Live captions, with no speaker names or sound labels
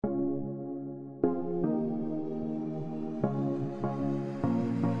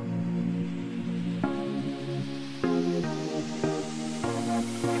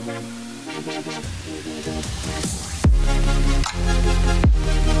Good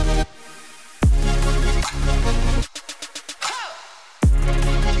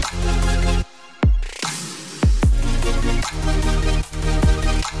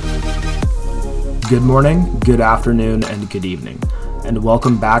morning, good afternoon, and good evening, and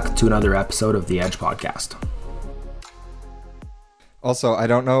welcome back to another episode of the Edge Podcast. Also, I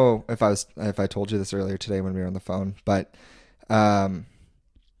don't know if I told you this earlier today when we were on the phone, but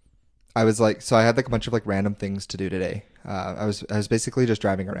I was like, so I had like a bunch of like random things to do today. I was basically just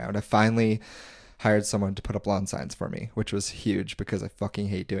driving around. I finally hired someone to put up lawn signs for me, which was huge because I fucking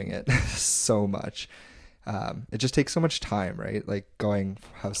hate doing it so much. It just takes so much time, right? Like going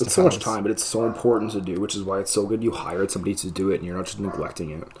house to house. It's so much time, but it's so important to do, which is why it's so good you hired somebody to do it and you're not just neglecting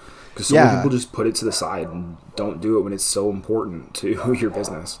it. Because so many people just put it to the side and don't do it when it's so important to your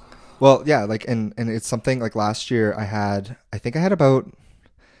business. Well, yeah, like and it's something like last year I think I had about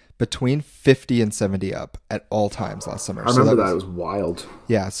between 50 and 70 up at all times last summer. I remember that. It was wild.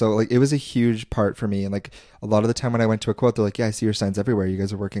 Yeah, so like it was a huge part for me. And like a lot of the time when I went to a quote, they're like, yeah, I see your signs everywhere. You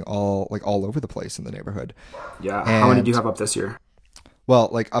guys are working all over the place in the neighborhood. Yeah. And how many do you have up this year? Well,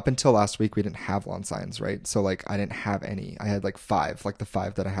 like up until last week, we didn't have lawn signs, right? So like I didn't have any. I had like 5, like the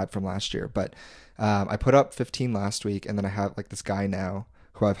 5 that I had from last year. But I put up 15 last week, and then I have like this guy now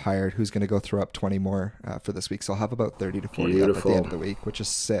who I've hired who's going to go throw up 20 more for this week. So I'll have about 30 to 40 up at the end of the week, which is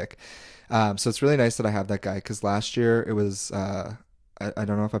sick. So it's really nice that I have that guy, because last year it was, I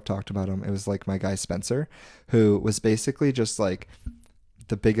don't know if I've talked about him. It was like my guy Spencer, who was basically just like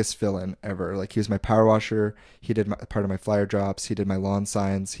the biggest fill-in ever. Like he was my power washer. He did part of my flyer drops. He did my lawn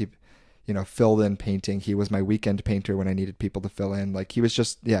signs. He, filled in painting. He was my weekend painter when I needed people to fill in. Like he was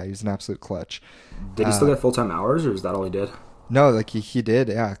just, he was an absolute clutch. Did he still get full-time hours, or is that all he did? No, like he did,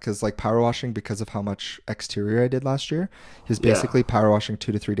 yeah, because like power washing, because of how much exterior I did last year, he was basically power washing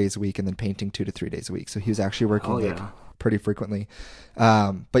 2 to 3 days a week and then painting 2 to 3 days a week. So he was actually working pretty frequently.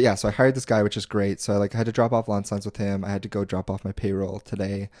 But yeah, so I hired this guy, which is great. So I had to drop off lawn signs with him. I had to go drop off my payroll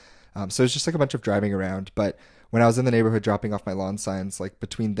today. So it was just like a bunch of driving around. But when I was in the neighborhood dropping off my lawn signs, like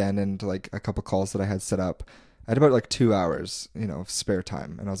between then and like a couple calls that I had set up, I had about like 2 hours, of spare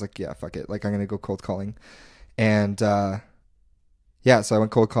time. And I was like, yeah, fuck it. Like I'm going to go cold calling. And, yeah, so I went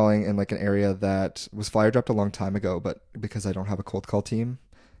cold calling in like an area that was flyer dropped a long time ago, but because I don't have a cold call team,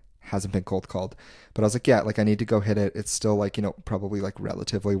 hasn't been cold called. But I was like, yeah, like I need to go hit it. It's still like, probably like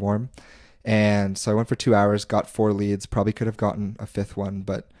relatively warm. And so I went for 2 hours, got 4 leads, probably could have gotten a 5th one,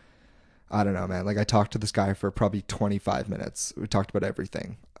 but I don't know, man. Like I talked to this guy for probably 25 minutes. We talked about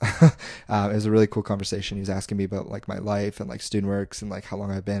everything. It was a really cool conversation. He was asking me about like my life and like StudentWorks and like how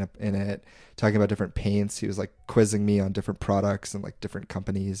long I've been in it, talking about different paints. He was like quizzing me on different products and like different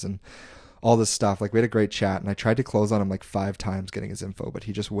companies and all this stuff. Like we had a great chat, and I tried to close on him like 5 times getting his info, but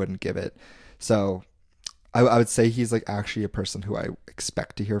he just wouldn't give it. So I would say he's like actually a person who I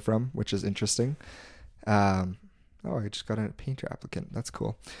expect to hear from, which is interesting. I just got a painter applicant. That's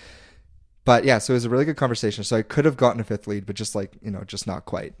cool. But yeah, so it was a really good conversation. So I could have gotten a 5th lead, but just like, just not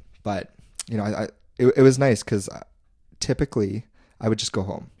quite. But, it was nice because typically I would just go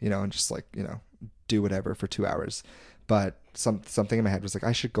home, and just like, do whatever for 2 hours. But something in my head was like,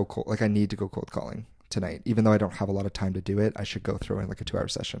 I should go cold. Like I need to go cold calling tonight. Even though I don't have a lot of time to do it, I should go throw in like a 2-hour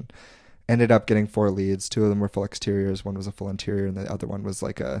session. Ended up getting 4 leads. 2 of them were full exteriors. One was a full interior, and the other one was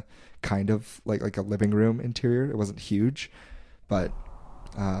like a kind of like a living room interior. It wasn't huge, but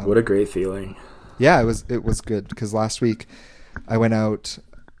what a great feeling. Yeah, it was good, because last week I went out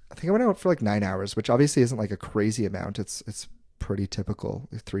for like 9 hours, which obviously isn't like a crazy amount. It's pretty typical,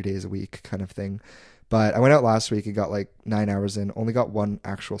 3 days a week kind of thing. But I went out last week and got like 9 hours in, only got 1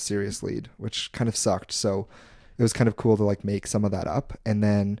 actual serious lead, which kind of sucked. So it was kind of cool to like make some of that up. And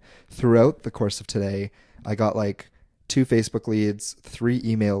then throughout the course of today, I got like 2 Facebook leads, 3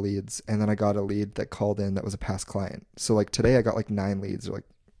 email leads, and then I got a lead that called in that was a past client. So like today I got like 9 leads or like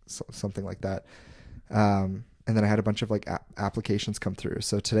something like that. And then I had a bunch of like applications come through.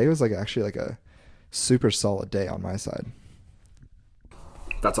 So today was like actually like a super solid day on my side.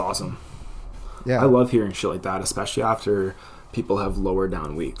 That's awesome. Yeah. I love hearing shit like that, especially after people have lower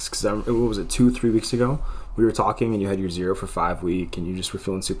down weeks. Because what was it, 2-3 weeks ago? We were talking and you had your 0 for 5 week and you just were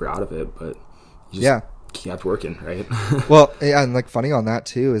feeling super out of it, but you just kept working, right? Well, yeah, and like funny on that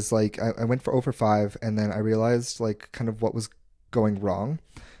too is like I went for over 5, and then I realized like kind of what was going wrong.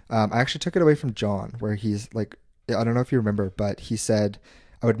 I actually took it away from John, where he's like, I don't know if you remember, but he said,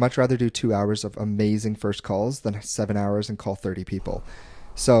 I would much rather do 2 hours of amazing first calls than 7 hours and call 30 people.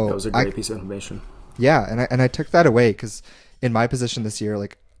 So that was a great piece of information. Yeah, and I took that away because in my position this year,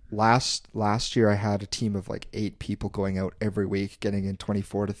 like last year I had a team of like 8 people going out every week, getting in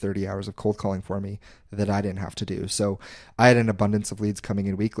 24 to 30 hours of cold calling for me that I didn't have to do. So I had an abundance of leads coming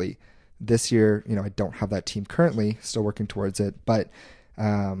in weekly. This year, I don't have that team currently, still working towards it, but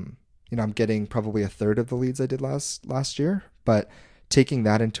I'm getting probably a third of the leads I did last year. But taking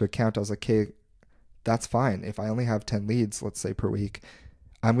that into account, I was like, okay, that's fine. If I only have 10 leads, let's say per week,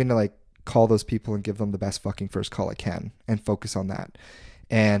 I'm going to like call those people and give them the best fucking first call I can and focus on that.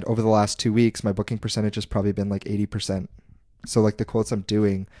 And over the last 2 weeks, my booking percentage has probably been like 80%. So like the quotes I'm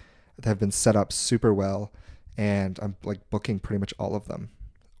doing have been set up super well, and I'm like booking pretty much all of them,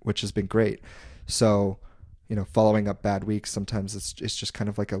 which has been great. So, following up bad weeks, sometimes it's just kind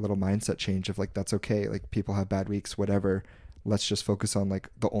of like a little mindset change of like, that's okay. Like people have bad weeks, whatever. Let's just focus on like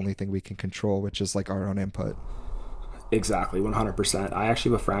the only thing we can control, which is like our own input. Exactly, 100%. I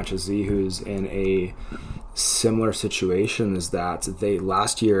actually have a franchisee who's in a similar situation, is that they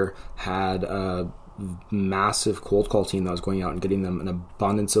last year had a massive cold call team that was going out and getting them an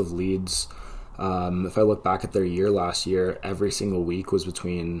abundance of leads. If I look back at their year last year, every single week was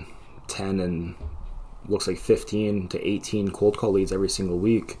between 10 and looks like 15 to 18 cold call leads every single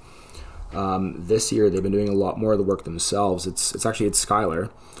week. This year, they've been doing a lot more of the work themselves. It's Skylar.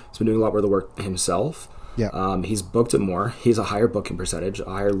 He's been doing a lot more of the work himself. Yeah. He's booked it more. He's a higher booking percentage, a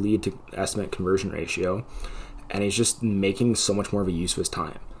higher lead to estimate conversion ratio, and he's just making so much more of a use of his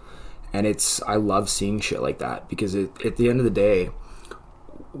time. And I love seeing shit like that, because at the end of the day,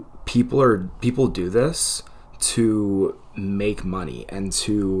 people do this to make money and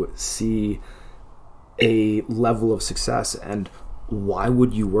to see a level of success. And why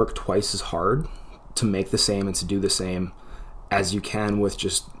would you work twice as hard to make the same and to do the same as you can with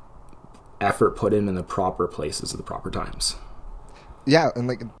just effort put in the proper places at the proper times? Yeah, and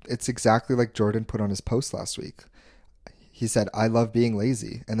like it's exactly like Jordan put on his post last week. He said, I love being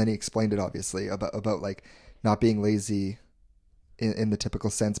lazy. And then he explained it obviously about like not being lazy in the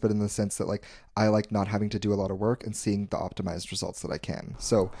typical sense, but in the sense that like I like not having to do a lot of work and seeing the optimized results that I can.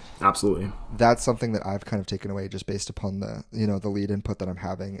 So absolutely, that's something that I've kind of taken away just based upon the the lead input that I'm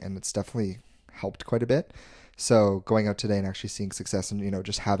having, and it's definitely helped quite a bit. So going out today and actually seeing success and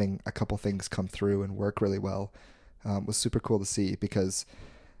just having a couple things come through and work really well was super cool to see, because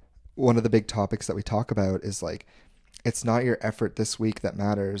one of the big topics that we talk about is like, it's not your effort this week that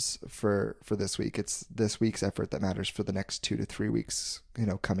matters for this week. It's this week's effort that matters for the next 2 to 3 weeks,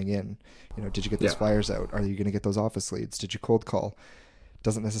 coming in. Did you get those flyers out? Are you going to get those office leads? Did you cold call?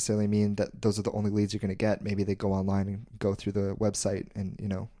 Doesn't necessarily mean that those are the only leads you're going to get. Maybe they go online and go through the website and,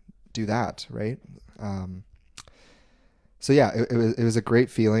 do that, right? So yeah, it was a great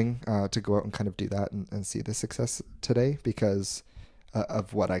feeling to go out and kind of do that and see the success today, because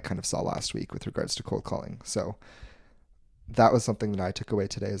of what I kind of saw last week with regards to cold calling. So that was something that I took away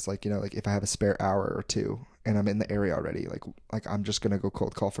today, is like, like if I have a spare hour or two and I'm in the area already, like I'm just going to go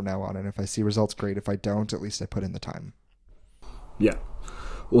cold call from now on. And if I see results, great. If I don't, at least I put in the time. Yeah.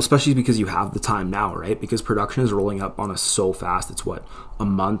 Well, especially because you have the time now, right? Because production is rolling up on us so fast. It's what, a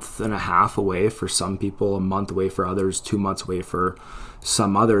month and a half away for some people, a month away for others, 2 months away for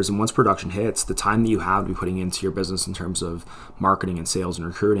some others. And once production hits, the time that you have to be putting into your business in terms of marketing and sales and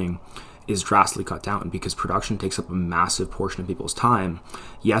recruiting is drastically cut down, because production takes up a massive portion of people's time.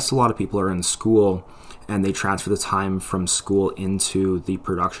 Yes, a lot of people are in school and they transfer the time from school into the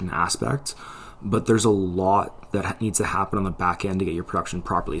production aspect, but there's a lot that needs to happen on the back end to get your production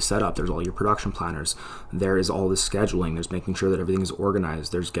properly set up. There's all your production planners. There is all the scheduling. There's making sure that everything is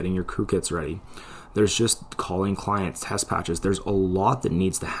organized. There's getting your crew kits ready. There's just calling clients, test patches. There's a lot that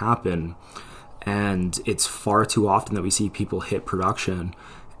needs to happen. And it's far too often that we see people hit production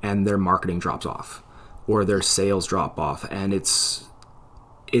and their marketing drops off or their sales drop off. And it's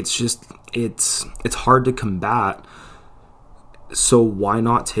hard to combat. So why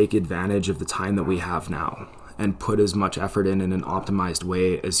not take advantage of the time that we have now and put as much effort in an optimized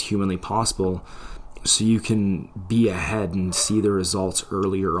way as humanly possible, so you can be ahead and see the results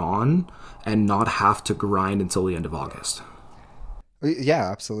earlier on and not have to grind until the end of August?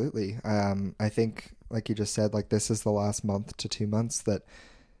 Yeah, absolutely. I think, like you just said, like this is the last month to 2 months that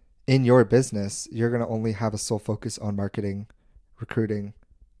in your business, you're going to only have a sole focus on marketing, recruiting,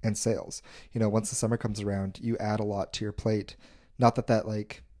 and sales. Once the summer comes around, you add a lot to your plate. Not that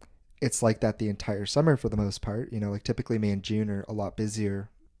like it's like that the entire summer for the most part. Like typically May and June are a lot busier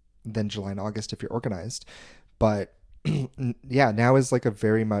than July and August if you're organized. But yeah, now is like a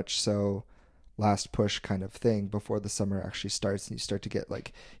very much so last push kind of thing before the summer actually starts and you start to get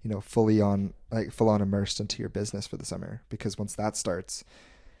like, full on immersed into your business for the summer. Because once that starts,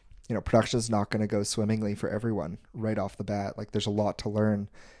 production is not going to go swimmingly for everyone right off the bat. Like there's a lot to learn.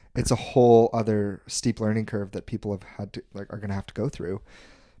 it's a whole other steep learning curve that people have had to like are going to have to go through,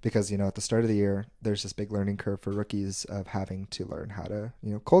 because at the start of the year there's this big learning curve for rookies of having to learn how to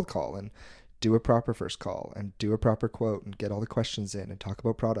cold call and do a proper first call and do a proper quote and get all the questions in and talk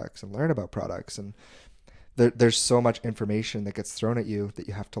about products and learn about products, and there's so much information that gets thrown at you that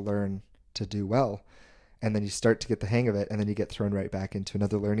you have to learn to do well. And then you start to get the hang of it, and then you get thrown right back into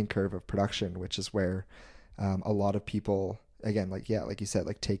another learning curve of production, which is where a lot of people, again, like you said,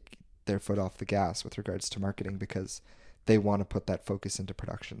 like take their foot off the gas with regards to marketing because they want to put that focus into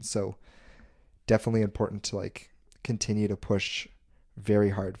production. So definitely important to like continue to push very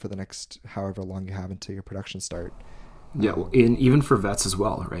hard for the next however long you have until your production start. Yeah, and even for vets as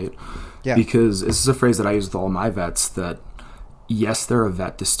well, right? Yeah. Because this is a phrase that I use with all my vets, that yes, they're a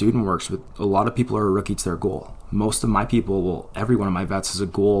vet. The student works with a lot of people are a rookie to their goal. Most of my people, well, every one of my vets has a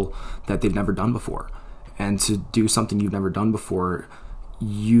goal that they've never done before. And to do something you've never done before,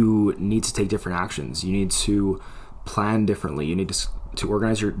 you need to take different actions. You need to plan differently. You need to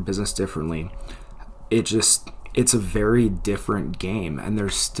organize your business differently. It's a very different game, and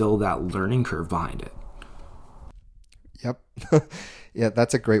there's still that learning curve behind it. Yep. Yeah,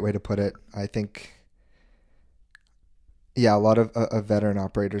 that's a great way to put it. I think, yeah, a lot of veteran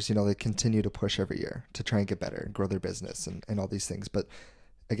operators, they continue to push every year to try and get better and grow their business and all these things. But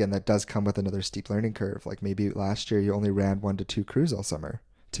again, that does come with another steep learning curve. Like maybe last year you only ran 1 to 2 crews all summer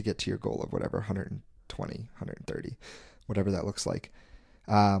to get to your goal of whatever, 120, 130, whatever that looks like.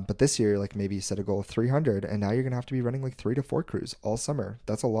 But this year, like maybe you set a goal of 300, and now you're going to have to be running like 3 to 4 crews all summer.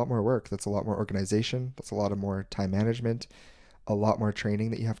 That's a lot more work. That's a lot more organization. That's a lot of more time management, a lot more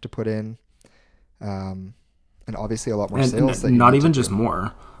training that you have to put in. And obviously a lot more sales. And not even just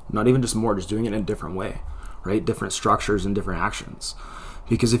more, just doing it in a different way, right? Different structures and different actions.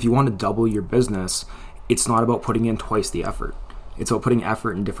 Because if you want to double your business, it's not about putting in twice the effort. It's about putting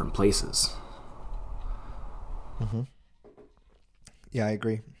effort in different places. Mm-hmm. Yeah, I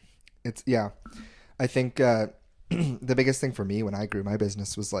agree. I think the biggest thing for me when I grew my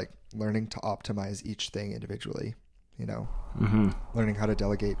business was like learning to optimize each thing individually, learning how to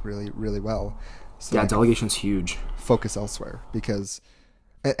delegate really, really well. So yeah, delegation's huge. Focus elsewhere, because,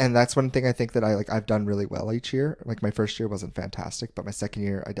 and that's one thing I think that I've done really well each year. Like my first year wasn't fantastic, but my second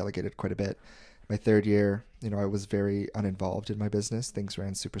year I delegated quite a bit. My third year, I was very uninvolved in my business. Things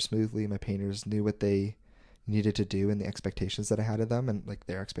ran super smoothly. My painters knew what they needed to do and the expectations that I had of them and like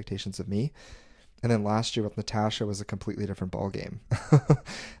their expectations of me. And then last year with Natasha was a completely different ball game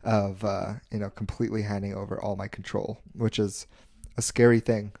of, completely handing over all my control, which is a scary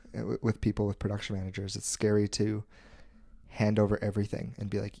thing with people, with production managers. It's scary to hand over everything and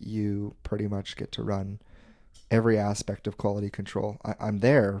be like, you pretty much get to run every aspect of quality control. I'm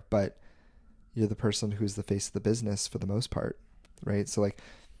there, but you're the person who's the face of the business for the most part, right? So like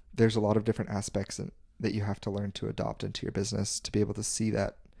there's a lot of different aspects that you have to learn to adopt into your business to be able to see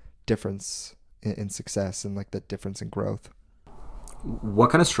that difference in success and like the difference in growth.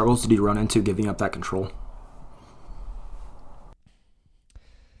 What kind of struggles did you run into giving up that control?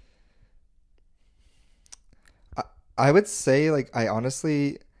 I would say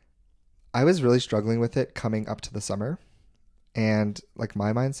I was really struggling with it coming up to the summer, and like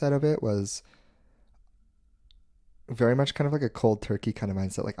my mindset of it was very much kind of like a cold turkey kind of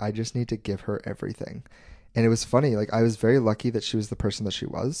mindset. Like I just need to give her everything. And it was funny. Like I was very lucky that she was the person that she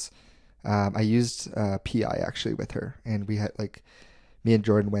was. I used PI actually with her, and we had me and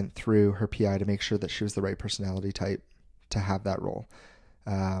Jordan went through her PI to make sure that she was the right personality type to have that role.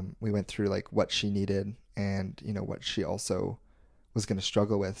 We went through what she needed and what she also was going to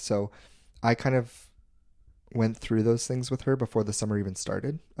struggle with. So I kind of went through those things with her before the summer even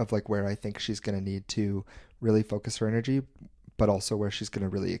started, of where I think she's going to need to really focus her energy, but also where she's going to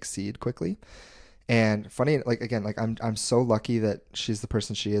really exceed quickly. And funny, I'm so lucky that she's the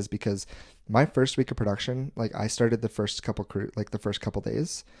person she is, because my first week of production, I started the first couple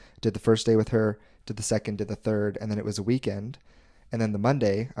days, did the first day with her, did the second, did the third, and then it was a weekend. And then the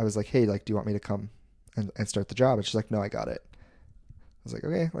Monday I was like, hey, do you want me to come and start the job? And she's like, no, I got it. I was like,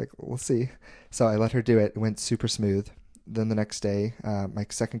 okay, we'll see. So I let her do it. It went super smooth. Then the next day, my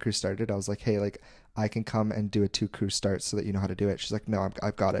second crew started. I was like, hey, I can come and do a 2 crew start so that you know how to do it. She's like, no,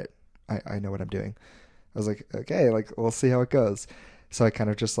 I've got it. I know what I'm doing. I was like, okay, we'll see how it goes. So I kind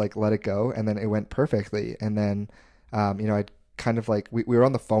of just let it go, and then it went perfectly. And then, I kind of we were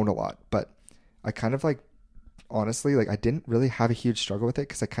on the phone a lot, but I kind of honestly, I didn't really have a huge struggle with it,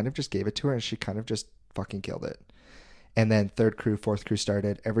 because I kind of just gave it to her and she kind of just fucking killed it. And then third crew, fourth crew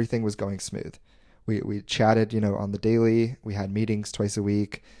started. Everything was going smooth. We chatted, on the daily. We had meetings twice a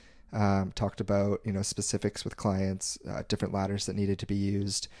week. Talked about, specifics with clients, different ladders that needed to be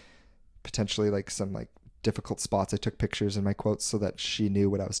used, potentially like some like difficult spots. I took pictures in my quotes so that she knew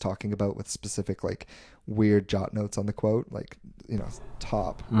what I was talking about with specific like weird jot notes on the quote, like,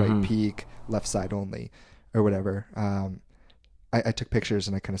 top, right peak, left side only, or whatever. I took pictures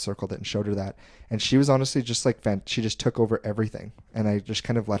and I kind of circled it and showed her that. And she was honestly just like, she just took over everything. And I just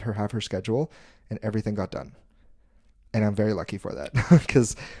kind of let her have her schedule and everything got done. And I'm very lucky for that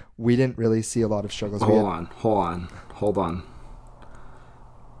because we didn't really see a lot of struggles. Hold on.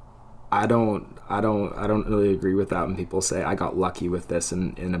 I don't really agree with that when people say I got lucky with this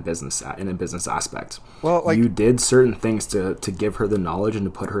in a business aspect. Well, like, you did certain things to give her the knowledge and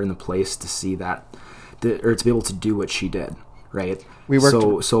to put her in the place to see that, or to be able to do what she did. Right. We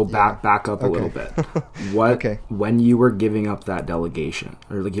worked. So back up a little bit. When you were giving up that delegation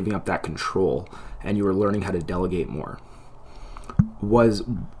or like giving up that control and you were learning how to delegate more,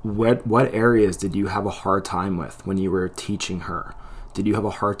 what areas did you have a hard time with when you were teaching her? Did you have a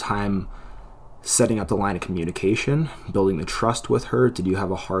hard time setting up the line of communication, building the trust with her? Did you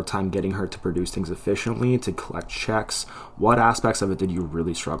have a hard time getting her to produce things efficiently, to collect checks? What aspects of it did you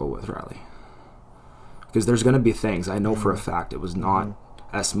really struggle with, Riley? Because there's going to be things, I know for a fact, it was not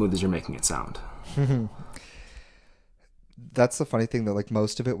as smooth as you're making it sound. That's the funny thing, though. Like,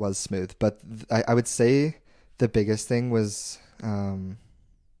 most of it was smooth, but I would say the biggest thing was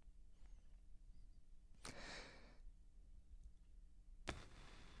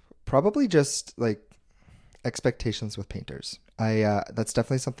probably just like expectations with painters. That's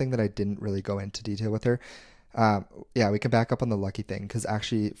definitely something that I didn't really go into detail with her. We can back up on the lucky thing because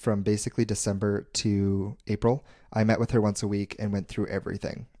actually from basically December to April, I met with her once a week and went through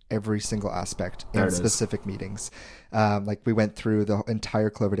everything, every single aspect in specific meetings. Like we went through the entire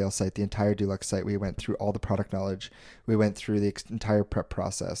Cloverdale site, the entire Dulux site. We went through all the product knowledge. We went through the entire prep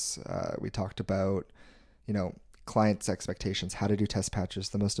process. We talked about, clients' expectations, how to do test patches,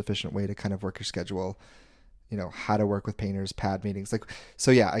 the most efficient way to kind of work your schedule, how to work with painters, pad meetings.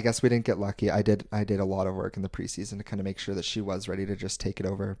 I guess we didn't get lucky. I did a lot of work in the preseason to kind of make sure that she was ready to just take it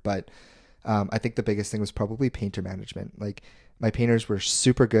over. But I think the biggest thing was probably painter management. Like, my painters were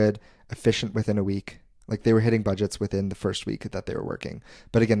super good, efficient within a week. Like, they were hitting budgets within the first week that they were working.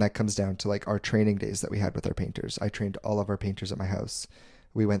 But again, that comes down to like our training days that we had with our painters. I trained all of our painters at my house.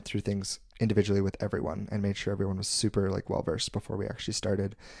 We went through things individually with everyone and made sure everyone was super like well-versed before we actually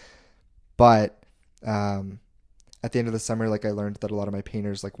started. But at the end of the summer, like, I learned that a lot of my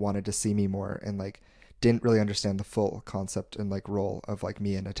painters like wanted to see me more and like didn't really understand the full concept and like role of like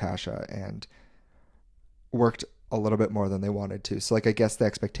me and Natasha, and worked a little bit more than they wanted to. So like, I guess the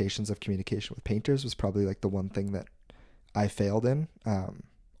expectations of communication with painters was probably like the one thing that I failed in,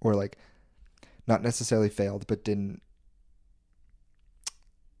 or like not necessarily failed, but didn't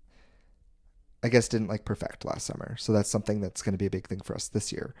like perfect last summer. So that's something that's going to be a big thing for us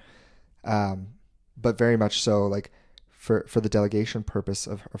this year. But very much so, like, for the delegation purpose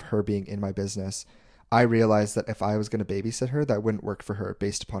of her being in my business, I realized that if I was going to babysit her, that wouldn't work for her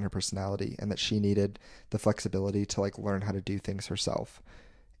based upon her personality, and that she needed the flexibility to like learn how to do things herself.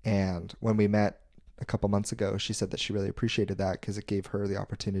 And when we met a couple months ago, she said that she really appreciated that because it gave her the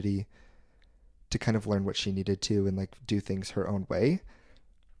opportunity to kind of learn what she needed to and like do things her own way,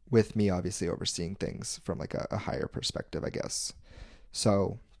 with me obviously overseeing things from like a higher perspective, I guess.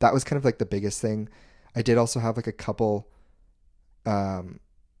 So that was kind of like the biggest thing. I did also have like a couple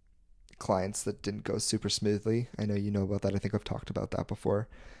clients that didn't go super smoothly. I know you know about that. I think I've talked about that before.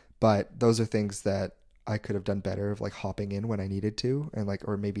 But those are things that I could have done better, of like hopping in when I needed to, and like,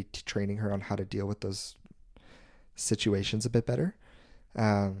 or maybe training her on how to deal with those situations a bit better.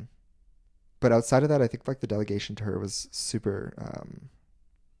 But outside of that, I think like the delegation to her was super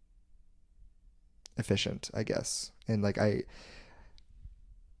efficient, I guess. And like,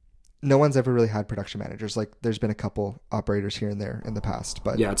 no one's ever really had production managers. Like, there's been a couple operators here and there in the past,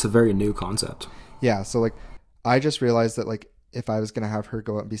 but yeah, it's a very new concept. Yeah. So like, I just realized that like, if I was going to have her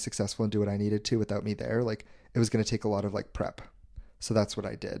go out and be successful and do what I needed to without me there, like, it was going to take a lot of like prep. So that's what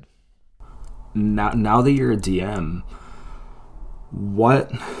I did. Now that you're a DM,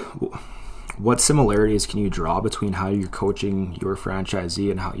 what similarities can you draw between how you're coaching your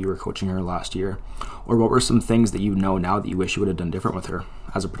franchisee and how you were coaching her last year? Or what were some things that you know now that you wish you would have done different with her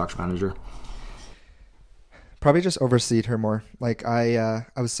as a production manager? Probably just overseed her more. Like, I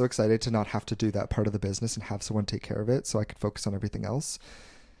was so excited to not have to do that part of the business and have someone take care of it so I could focus on everything else.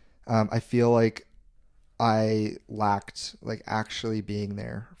 I feel like I lacked like actually being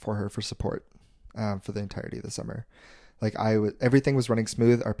there for her for support for the entirety of the summer. Like, everything was running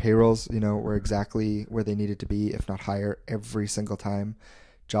smooth. Our payrolls, were exactly where they needed to be, if not higher, every single time.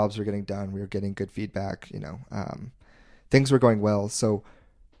 jobs were getting done. We were getting good feedback, things were going well. So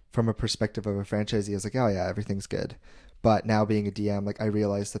from a perspective of a franchisee, I was like, oh yeah, everything's good. But now being a DM, like I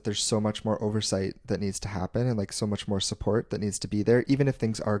realized that there's so much more oversight that needs to happen and like so much more support that needs to be there, even if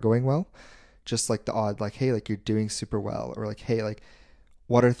things are going well. Just like the odd, like, hey, like you're doing super well, or like, hey, like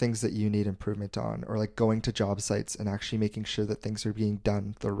what are things that you need improvement on, or like going to job sites and actually making sure that things are being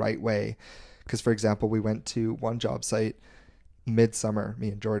done the right way. Because for example, we went to one job site midsummer, me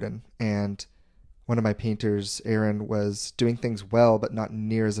and Jordan, and one of my painters, Aaron, was doing things well, but not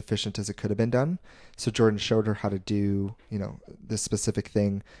near as efficient as it could have been done. So Jordan showed her how to do, this specific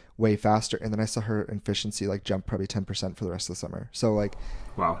thing way faster. And then I saw her efficiency like jump probably 10% for the rest of the summer. So like,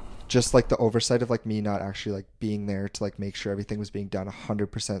 wow, just like the oversight of like me not actually like being there to like make sure everything was being done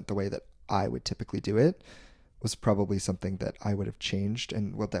 100% the way that I would typically do it was probably something that I would have changed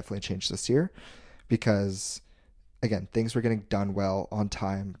and will definitely change this year, because again, things were getting done well on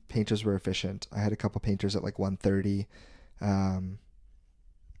time. Painters were efficient. I had a couple painters at like 1:30.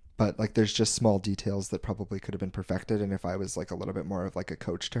 But like there's just small details that probably could have been perfected. And if I was like a little bit more of like a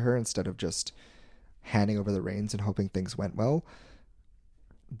coach to her instead of just handing over the reins and hoping things went well,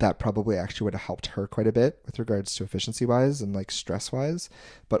 that probably actually would have helped her quite a bit with regards to efficiency wise and like stress wise,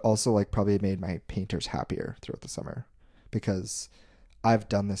 but also like probably made my painters happier throughout the summer, because I've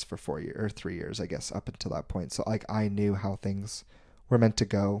done this for 4 years or 3 years, I guess, up until that point. So like I knew how things were meant to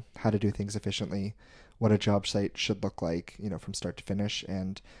go, how to do things efficiently, what a job site should look like, from start to finish.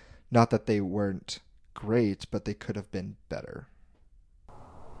 And not that they weren't great, but they could have been better.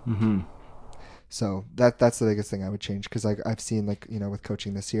 Mm-hmm. So that's the biggest thing I would change, because I've seen like, with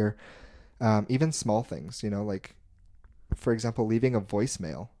coaching this year, even small things, like, for example, leaving a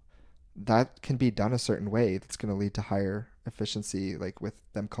voicemail, that can be done a certain way that's going to lead to higher efficiency, like with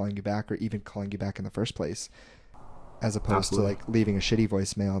them calling you back or even calling you back in the first place, as opposed Absolutely. To like leaving a shitty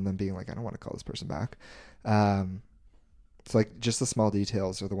voicemail and then being like, I don't want to call this person back. It's like just the small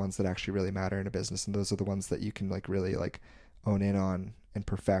details are the ones that actually really matter in a business, and those are the ones that you can like really like own in on and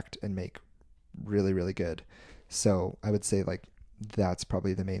perfect and make really, really good. So I would say like that's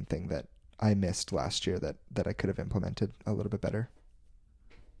probably the main thing that I missed last year that I could have implemented a little bit better.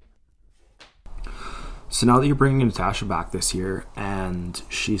 So now that you're bringing Natasha back this year and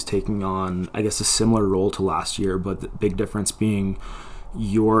she's taking on, I guess, a similar role to last year, but the big difference being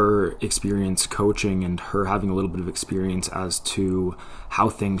your experience coaching and her having a little bit of experience as to how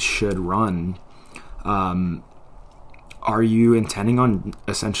things should run, are you intending on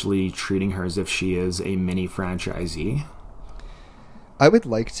essentially treating her as if she is a mini franchisee? I would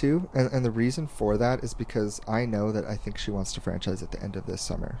like to, and the reason for that is because I know that I think she wants to franchise at the end of this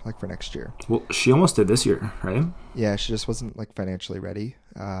summer, like for next year. Well, she almost did this year, right? Yeah, she just wasn't like financially ready.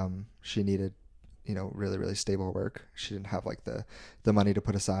 She needed, really, really stable work. She didn't have like the money to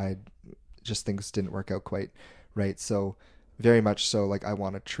put aside. Just things didn't work out quite right. So very much so, like I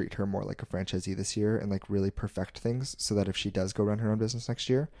want to treat her more like a franchisee this year and like really perfect things so that if she does go run her own business next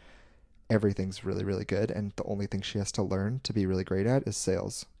year, everything's really, really good. And the only thing she has to learn to be really great at is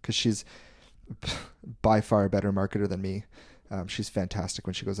sales, because she's by far a better marketer than me. She's fantastic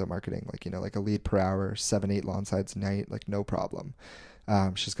when she goes out marketing, like a lead per hour, 7-8 lawn sides a night, like no problem.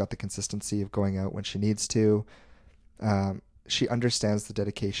 She's got the consistency of going out when she needs to. She understands the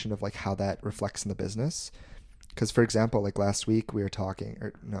dedication of like how that reflects in the business. Because for example, like last week we were talking,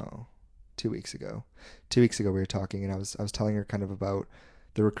 or no, 2 weeks ago we were talking, and I was telling her kind of about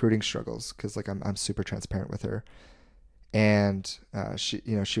the recruiting struggles, because like I'm super transparent with her, and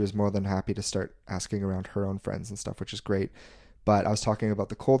she was more than happy to start asking around her own friends and stuff, which is great. But I was talking about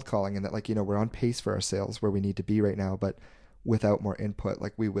the cold calling and that like we're on pace for our sales where we need to be right now, but without more input,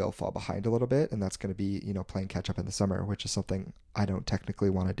 like we will fall behind a little bit, and that's going to be playing catch up in the summer, which is something I don't technically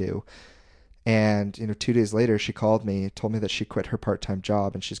want to do. And 2 days later she called me, told me that she quit her part-time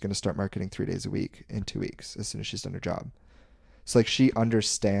job and she's going to start marketing 3 days a week in 2 weeks as soon as she's done her job. So like she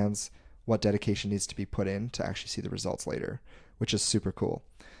understands what dedication needs to be put in to actually see the results later, which is super cool.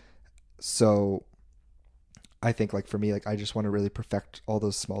 So I think like for me, like I just want to really perfect all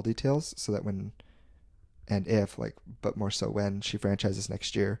those small details so that when and if like, but more so when she franchises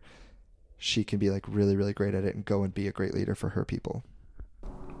next year, she can be like really, really great at it and go and be a great leader for her people.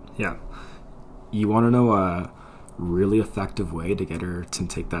 Yeah. You want to know a really effective way to get her to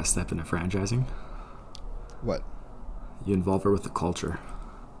take that step into franchising? What? You involve her with the culture.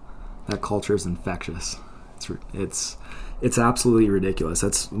 That culture is infectious. It's absolutely ridiculous.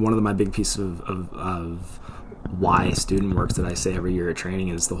 That's one of my big pieces of why student works that I say every year at training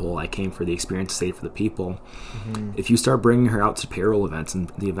is the whole I came for the experience, stayed for the people. Mm-hmm. If you start bringing her out to payroll events and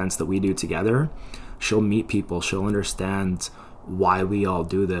the events that we do together, she'll meet people. She'll understand why we all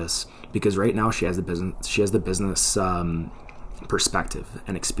do this, because right now she has the business perspective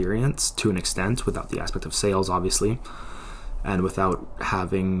and experience to an extent, without the aspect of sales, obviously, and without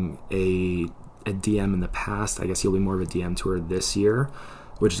having a DM in the past. I guess you'll be more of a DM to her this year,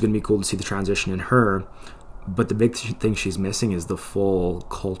 which is going to be cool to see the transition in her. But the big thing she's missing is the full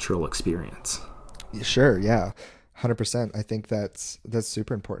cultural experience. Sure, yeah, 100%. I think that's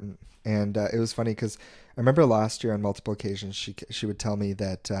super important. And it was funny because I remember last year on multiple occasions she would tell me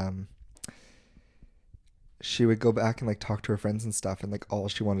that she would go back and like talk to her friends and stuff, and like all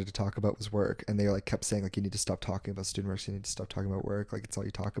she wanted to talk about was work, and they like kept saying like, you need to stop talking about student work, you need to stop talking about work, like it's all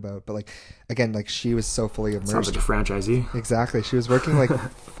you talk about. But like, again, like she was so fully immersed. Sounds like a franchisee. Exactly. She was working like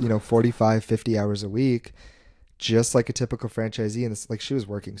 45, 50 hours a week, just like a typical franchisee, and it's like she was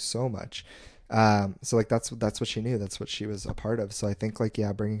working so much. So like that's what she knew, that's what she was a part of. So I think like,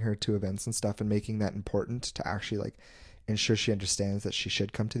 yeah, bringing her to events and stuff and making that important to actually like ensure she understands that she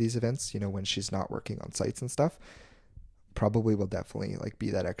should come to these events, when she's not working on sites and stuff, probably will definitely like be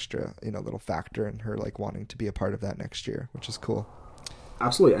that extra, little factor in her like wanting to be a part of that next year, which is cool.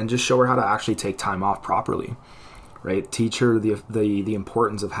 Absolutely. And just show her how to actually take time off properly, right? Teach her the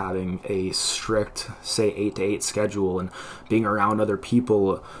importance of having a strict, say 8 to 8 schedule, and being around other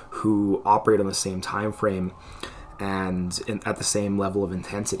people who operate on the same time frame and at the same level of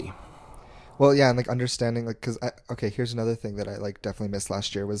intensity. Well, yeah, and like understanding, like, because here's another thing that I like definitely missed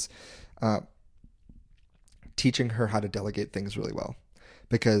last year was teaching her how to delegate things really well.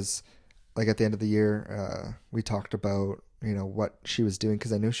 Because like at the end of the year, we talked about what she was doing,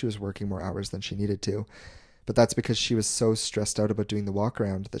 because I knew she was working more hours than she needed to, but that's because she was so stressed out about doing the walk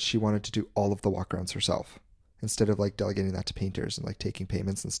around that she wanted to do all of the walk arounds herself instead of like delegating that to painters and like taking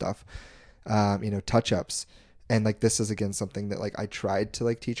payments and stuff, touch ups. And like, this is again something that like I tried to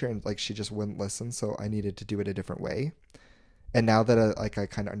like teach her, and like she just wouldn't listen. So I needed to do it a different way. And now that I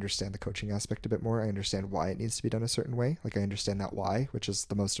kind of understand the coaching aspect a bit more, I understand why it needs to be done a certain way. Like I understand that why, which is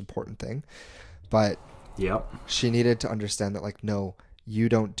the most important thing. But yep, she needed to understand that like, no, you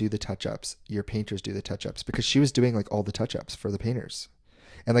don't do the touch-ups. Your painters do the touch-ups, because she was doing like all the touch-ups for the painters.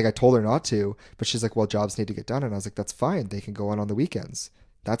 And like I told her not to, but she's like, well, jobs need to get done. And I was like, that's fine. They can go on the weekends.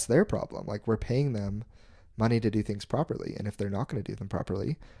 That's their problem. Like we're paying them money to do things properly, and if they're not going to do them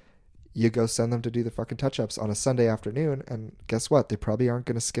properly, you go send them to do the fucking touch-ups on a Sunday afternoon, and guess what, they probably aren't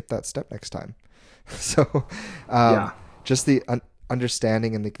going to skip that step next time. So just the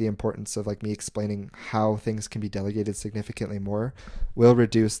understanding and the importance of like me explaining how things can be delegated significantly more will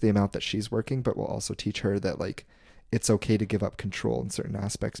reduce the amount that she's working, but will also teach her that like it's okay to give up control in certain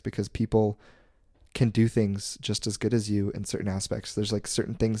aspects, because people can do things just as good as you in certain aspects. There's like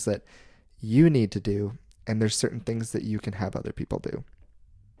certain things that you need to do, and there's certain things that you can have other people do.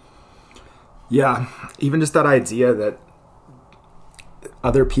 Yeah, even just that idea that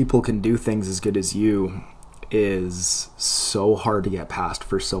other people can do things as good as you is so hard to get past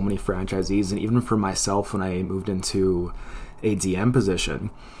for so many franchisees, and even for myself when I moved into a DM position,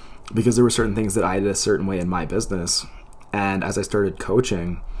 because there were certain things that I did a certain way in my business. And as I started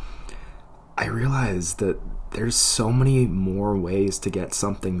coaching, I realized that there's so many more ways to get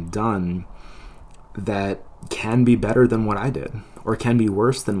something done that can be better than what I did, or can be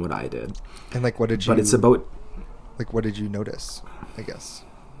worse than what I did. And like, what did you? But it's about like, what did you notice? I guess.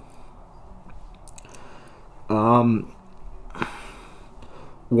 One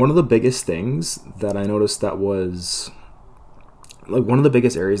of the biggest things that I noticed that was like one of the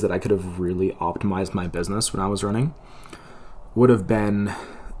biggest areas that I could have really optimized my business when I was running would have been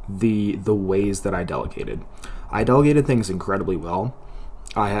the ways that I delegated. I delegated things incredibly well.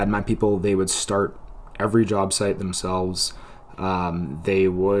 I had my people, they would start every job site themselves. They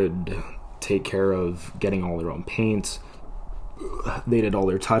would take care of getting all their own paint. They did all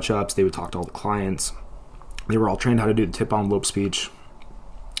their touch-ups. They would talk to all the clients. They were all trained how to do the tip envelope speech,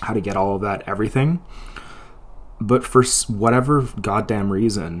 how to get all of that, everything. But for whatever goddamn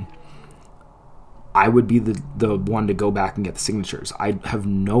reason, I would be the one to go back and get the signatures. I have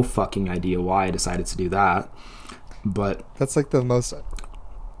no fucking idea why I decided to do that. But that's like the most...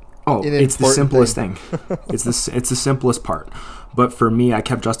 it's the simplest thing. It's the simplest part. But for me, I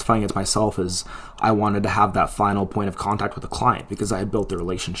kept justifying it to myself as I wanted to have that final point of contact with the client, because I had built the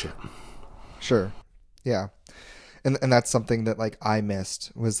relationship. Sure. Yeah. And that's something that like I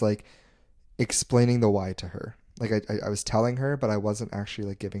missed, was like explaining the why to her. Like I was telling her, but I wasn't actually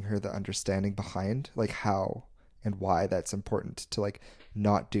like giving her the understanding behind like how and why that's important to like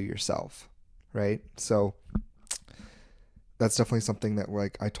not do yourself. Right. So that's definitely something that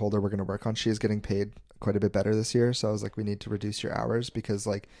like I told her we're going to work on. She is getting paid quite a bit better this year. So I was like, we need to reduce your hours, because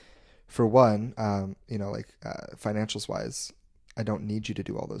like for one, financials wise, I don't need you to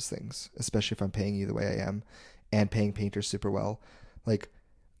do all those things, especially if I'm paying you the way I am and paying painters super well. Like,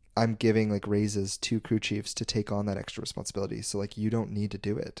 I'm giving like raises to crew chiefs to take on that extra responsibility. So like, you don't need to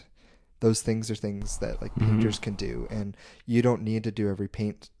do it. Those things are things that like painters can do, and you don't need to do every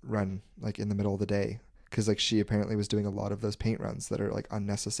paint run like in the middle of the day. Cause like she apparently was doing a lot of those paint runs that are like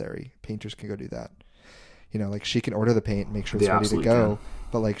unnecessary. Painters can go do that. You know, like she can order the paint, make sure it's ready to go,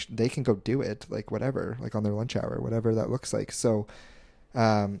 but like they can go do it, like whatever, like on their lunch hour, whatever that looks like. So,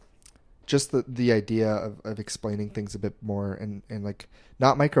 just the idea of explaining things a bit more and like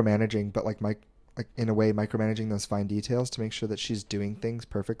not micromanaging, but like in a way micromanaging those fine details to make sure that she's doing things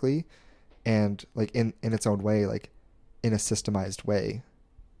perfectly and like in its own way, like in a systemized way.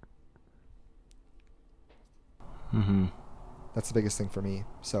 Mm-hmm. That's the biggest thing for me.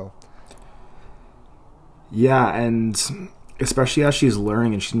 So. Yeah, and especially as she's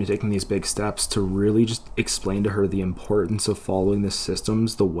learning and she's going to be taking these big steps, to really just explain to her the importance of following the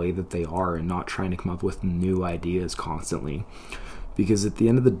systems the way that they are and not trying to come up with new ideas constantly. Because at the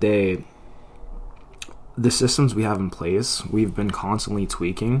end of the day, the systems we have in place, we've been constantly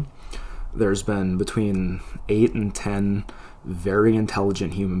tweaking. There's been between 8 and 10 very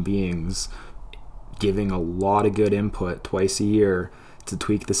intelligent human beings giving a lot of good input twice a year to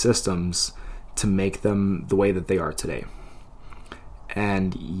tweak the systems to make them the way that they are today.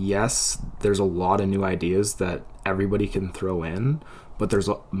 And yes, there's a lot of new ideas that everybody can throw in, but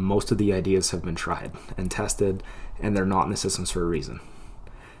most of the ideas have been tried and tested, and they're not in the systems for a reason.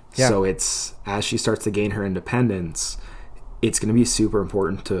 Yeah. So it's, as she starts to gain her independence, it's going to be super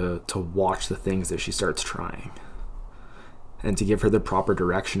important to watch the things that she starts trying and to give her the proper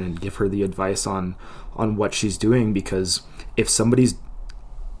direction and give her the advice on what she's doing. Because if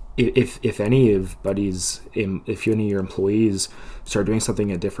any of your employees start doing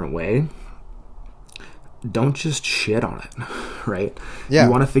something a different way, don't just shit on it, right? Yeah.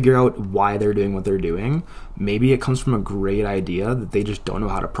 You want to figure out why they're doing what they're doing. Maybe it comes from a great idea that they just don't know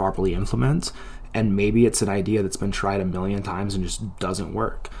how to properly implement, and maybe it's an idea that's been tried a million times and just doesn't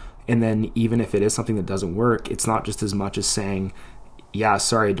work. And then even if it is something that doesn't work, it's not just as much as saying, yeah,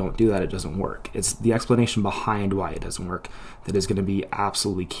 sorry, don't do that, it doesn't work. It's the explanation behind why it doesn't work that is going to be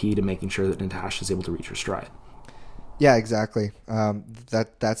absolutely key to making sure that Natasha is able to reach her stride. Yeah, exactly.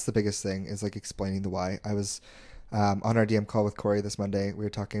 That's the biggest thing, is like explaining the why. I was on our DM call with Corey this Monday. We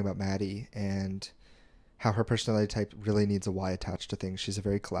were talking about Maddie and how her personality type really needs a why attached to things. She's a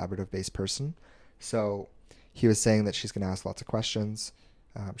very collaborative based person. So he was saying that she's going to ask lots of questions.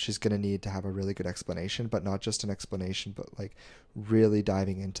 She's going to need to have a really good explanation, but not just an explanation, but like really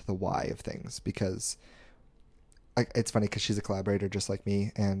diving into the why of things. Because it's funny because she's a collaborator just like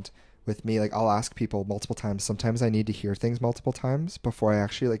me. And with me, like, I'll ask people multiple times. Sometimes I need to hear things multiple times before I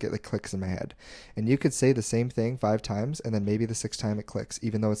actually like it like clicks in my head. And you could say the same thing 5 times, and then maybe the 6th time it clicks,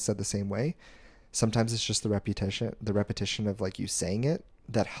 even though it's said the same way. Sometimes it's just the repetition of like you saying it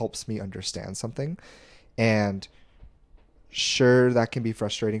that helps me understand something. And sure, that can be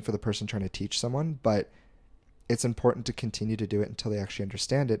frustrating for the person trying to teach someone, but it's important to continue to do it until they actually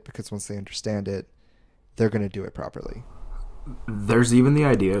understand it, because once they understand it, they're going to do it properly. There's even the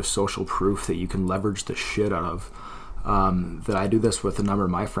idea of social proof that you can leverage the shit out of. That I do this with a number of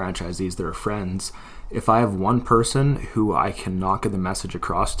my franchisees that are friends. If I have one person who I cannot get the message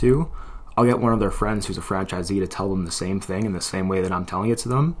across to, I'll get one of their friends who's a franchisee to tell them the same thing in the same way that I'm telling it to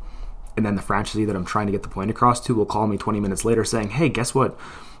them. And then the franchisee that I'm trying to get the point across to will call me 20 minutes later saying, hey, guess what?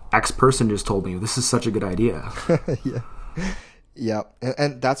 X person just told me this is such a good idea. Yeah.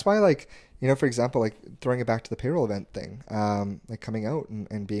 And that's why, like, you know, for example, like throwing it back to the payroll event thing, like coming out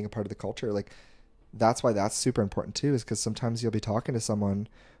and being a part of the culture, like that's why that's super important too, is because sometimes you'll be talking to someone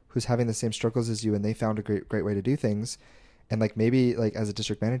who's having the same struggles as you and they found a great way to do things. And like maybe like as a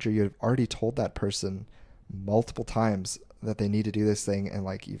district manager, you have already told that person multiple times that they need to do this thing, and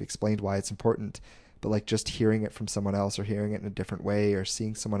like you've explained why it's important, but like just hearing it from someone else or hearing it in a different way or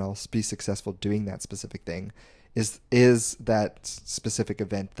seeing someone else be successful doing that specific thing is that specific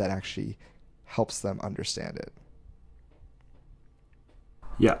event that actually helps them understand it.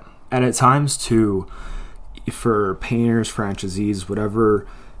 Yeah. And at times too, for painters, franchisees, whatever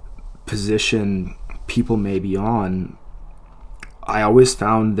position people may be on, I always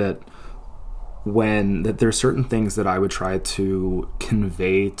found that there's certain things that I would try to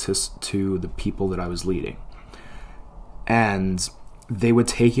convey to the people that I was leading, and they would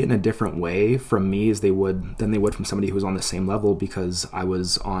take it in a different way from me than they would from somebody who was on the same level, because I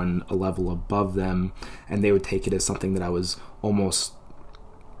was on a level above them, and they would take it as something that I was almost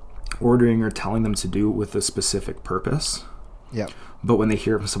ordering or telling them to do with a specific purpose. Yeah. But when they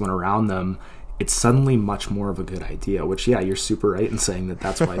hear it from someone around them, it's suddenly much more of a good idea, which, yeah, you're super right in saying that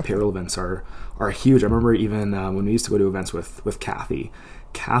that's why payroll events are huge. I remember even when we used to go to events with Kathy.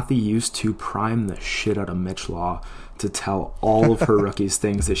 Kathy used to prime the shit out of Mitch Law to tell all of her rookies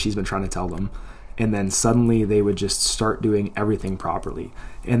things that she's been trying to tell them. And then suddenly they would just start doing everything properly.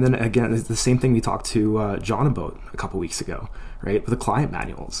 And then again, it's the same thing we talked to John about a couple weeks ago, right? With the client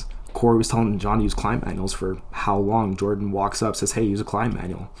manuals. Corey was telling John to use client manuals for how long. Jordan walks up, says, hey, use a client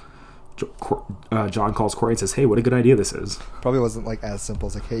manual. John calls Corey and says, hey, what a good idea this is. Probably wasn't like as simple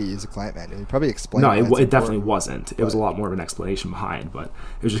as like, hey, use a client manual. He probably explained. No, it definitely wasn't. It was a lot more of an explanation behind, but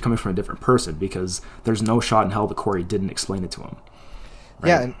it was just coming from a different person, because there's no shot in hell that Corey didn't explain it to him.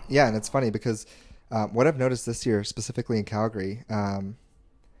 Right? And it's funny because what I've noticed this year, specifically in Calgary,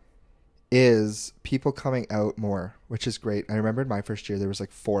 is people coming out more, which is great. I remember in my first year there was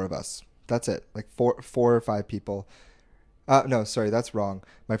like 4 of us. That's it, like four or 5 people. No, sorry, that's wrong.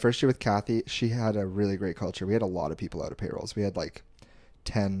 My first year with Kathy, she had a really great culture. We had a lot of people out of payrolls. We had like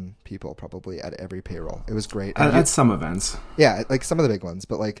 10 people probably at every payroll. It was great. At some events. Yeah, like some of the big ones,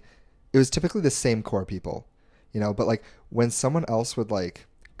 but like it was typically the same core people, you know, but like when someone else would like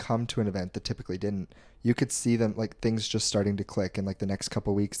come to an event that typically didn't, you could see them like things just starting to click, and like the next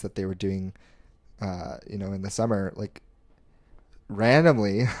couple of weeks that they were doing, in the summer, like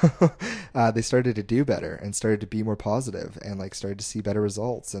randomly they started to do better and started to be more positive and like started to see better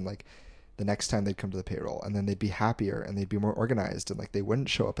results, and like the next time they'd come to the payroll, and then they'd be happier and they'd be more organized, and like they wouldn't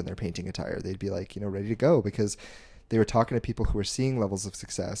show up in their painting attire. They'd be like, ready to go, because they were talking to people who were seeing levels of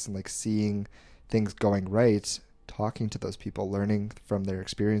success and like seeing things going right, talking to those people, learning from their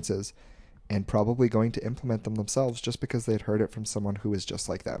experiences, and probably going to implement them themselves just because they'd heard it from someone who was just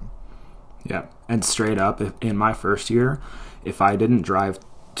like them. Yeah, and straight up, in my first year, if I didn't drive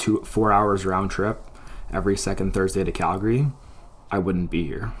 4 hours round trip every second Thursday to Calgary, I wouldn't be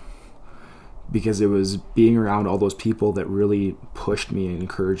here. Because it was being around all those people that really pushed me and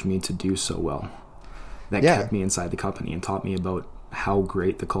encouraged me to do so well. That kept me inside the company and taught me about how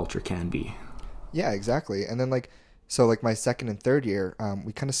great the culture can be. Yeah, exactly. And then so my second and third year,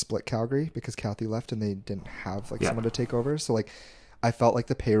 we kind of split Calgary because Kathy left and they didn't have someone to take over. So I felt like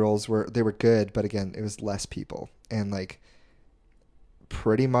the payrolls were good, but again, it was less people. And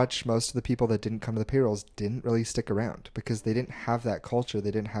pretty much most of the people that didn't come to the payrolls didn't really stick around because they didn't have that culture.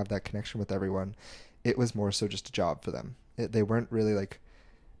 They didn't have that connection with everyone. It was more so just a job for them. They weren't really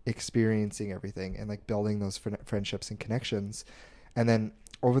experiencing everything and building those friendships and connections. And then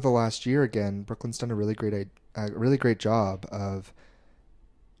over the last year, again, Brooklyn's done a really great job of,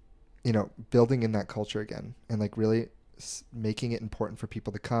 building in that culture again and really making it important for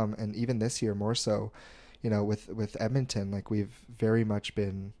people to come. And even this year more so, with Edmonton, we've very much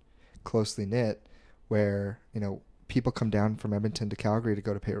been closely knit where, people come down from Edmonton to Calgary to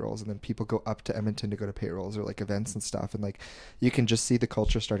go to payrolls, and then people go up to Edmonton to go to payrolls or events and stuff. And you can just see the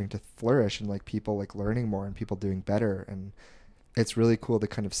culture starting to flourish and people learning more and people doing better. And it's really cool to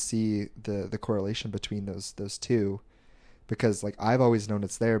kind of see the correlation between those two, because I've always known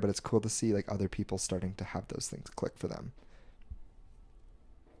it's there, but it's cool to see other people starting to have those things click for them.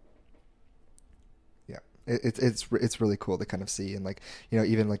 Yeah, it's really cool to kind of see. And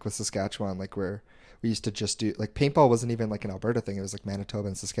even with Saskatchewan, where we used to just do paintball wasn't even an Alberta thing. It was Manitoba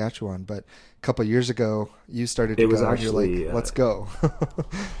and Saskatchewan. But a couple of years ago, you started to go actually, and you're let's go.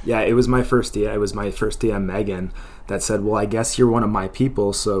 Yeah, it was my first day. It was my first day on Megan that said, well, I guess you're one of my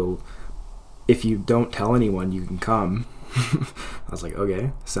people, so if you don't tell anyone, you can come. I was like,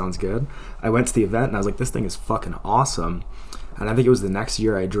 okay, sounds good. I went to the event and I was like, this thing is fucking awesome. And I think it was the next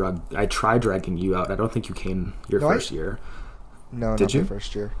year I tried dragging you out. I don't think you came first year. No, did not you? My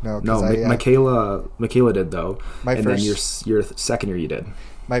first year. No, Michaela did though. Then your second year you did.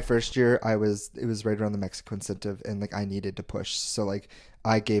 My first year it was right around the Mexico incentive, and I needed to push. So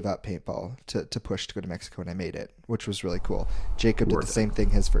I gave up paintball to push to go to Mexico, and I made it, which was really cool. Jacob did the same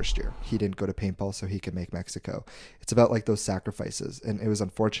thing his first year. He didn't go to paintball so he could make Mexico. It's about those sacrifices, and it was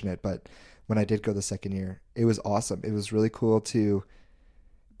unfortunate, but when I did go the second year, it was awesome. It was really cool to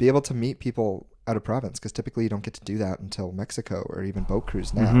be able to meet people out of province, because typically you don't get to do that until Mexico or even boat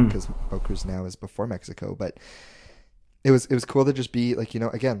cruise now, because boat cruise now is before Mexico. But it was cool to just be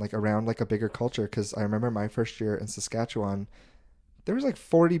again around a bigger culture, because I remember my first year in Saskatchewan, there was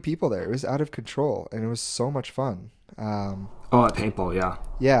 40 people there. It was out of control, and it was so much fun. At paintball, yeah.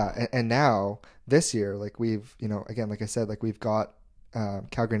 Yeah, and now this year, we've again, like I said, we've got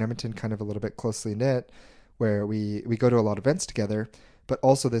Calgary and Edmonton kind of a little bit closely knit, where we go to a lot of events together. But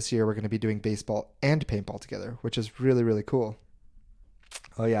also this year we're going to be doing baseball and paintball together, which is really, really cool.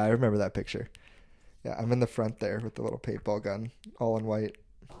 Oh yeah, I remember that picture. Yeah, I'm in the front there with the little paintball gun, all in white.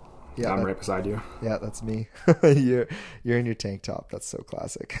 Yeah, I'm right beside you. Yeah, that's me. you're in your tank top. That's so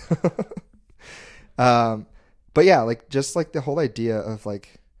classic. But yeah, like just like the whole idea of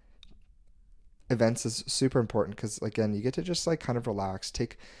like events is super important because again, you get to just like kind of relax,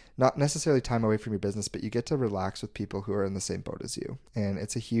 take not necessarily time away from your business, but you get to relax with people who are in the same boat as you, and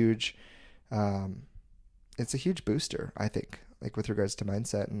it's a huge booster, I think, like with regards to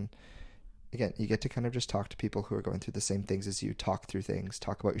mindset. And again, you get to kind of just talk to people who are going through the same things as you, talk through things,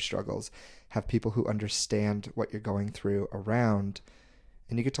 talk about your struggles, have people who understand what you're going through around,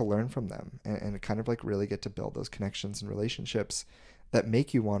 and you get to learn from them and kind of like really get to build those connections and relationships that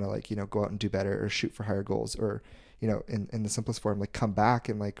make you want to like, you know, go out and do better or shoot for higher goals, or, you know, in the simplest form, like come back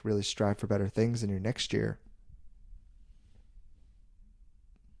and like really strive for better things in your next year.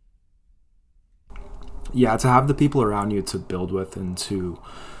 Yeah, to have the people around you to build with and to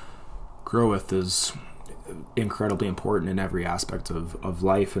grow with is incredibly important in every aspect of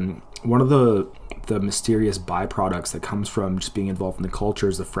life. And one of the mysterious byproducts that comes from just being involved in the culture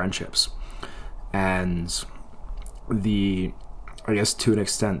is the friendships. And I guess to an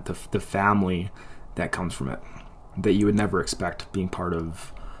extent, the family that comes from it, that you would never expect being part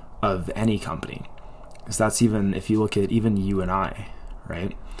of any company. Because that's, even if you look at even you and I,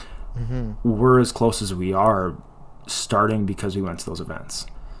 right? Mm-hmm. We're as close as we are starting because we went to those events,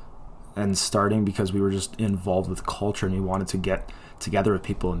 and starting because we were just involved with culture and we wanted to get together with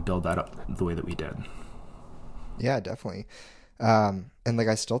people and build that up the way that we did. Yeah, definitely. And like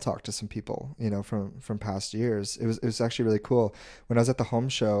I still talk to some people, you know, from past years. It was actually really cool when I was at the home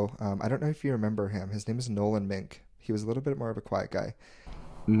show. I don't know if you remember him. His name is Nolan Mink. He was a little bit more of a quiet guy.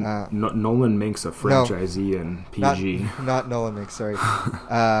 Nolan Mink's a franchisee in PG. Not Nolan Mink. Sorry.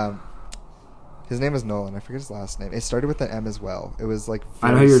 His name is Nolan. I forget his last name. It started with an M as well. It was like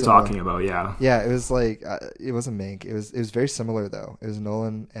I know who you're talking about. Yeah. Yeah. It was like it wasn't Mink. It was very similar though. It was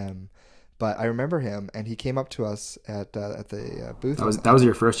Nolan M. But I remember him, and he came up to us at the booth. That was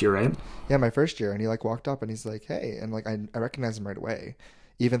your first year, right? Yeah, my first year. And he like walked up and he's like, "Hey," and like I recognized him right away,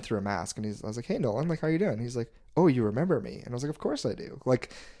 even through a mask. And I was like, "Hey, Nolan, like how you doing?" And he's like, "Oh, you remember me?" And I was like, "Of course I do."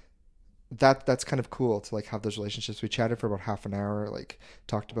 Like that's kind of cool to like have those relationships. We chatted for about half an hour, like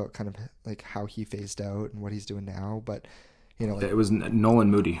talked about kind of like how he phased out and what he's doing now. But you know, like, it was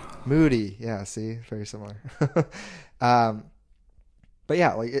Nolan Moody. Moody, yeah. See, very similar. But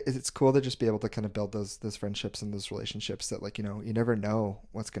yeah, like it's cool to just be able to kind of build those friendships and those relationships that, like, you know, you never know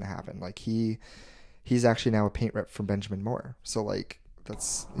what's going to happen. Like he's actually now a paint rep from Benjamin Moore. So like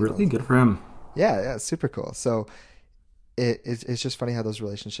that's really good for him. Yeah, super cool. So it's just funny how those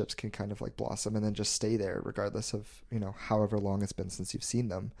relationships can kind of like blossom and then just stay there regardless of, you know, however long it's been since you've seen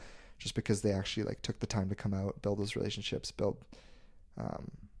them, just because they actually like took the time to come out, build those relationships, build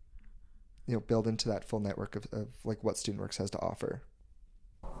into that full network of like what StudentWorks has to offer.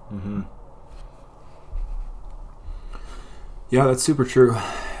 Mm-hmm. Yeah, that's super true.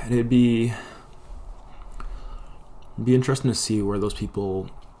 And it'd be interesting to see where those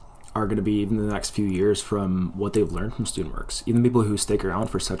people are going to be even in the next few years from what they've learned from StudentWorks. Even people who stick around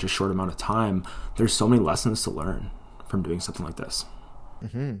for such a short amount of time, there's so many lessons to learn from doing something like this.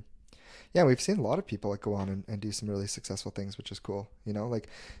 Mm-hmm. Yeah, we've seen a lot of people like go on and do some really successful things, which is cool. You know, like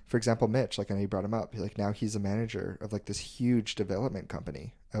for example, Mitch, like I know you brought him up. Like now he's a manager of like this huge development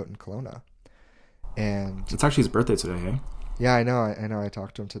company out in Kelowna. And it's actually his birthday today, eh? Yeah, I know. I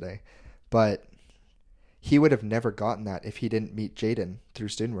talked to him today, but he would have never gotten that if he didn't meet Jaden through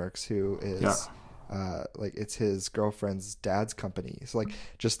StudentWorks, who is like it's his girlfriend's dad's company. So like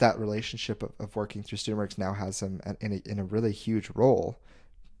just that relationship of working through StudentWorks now has him in a really huge role,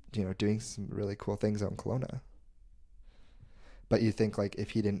 you know, doing some really cool things out in Kelowna. But you think like if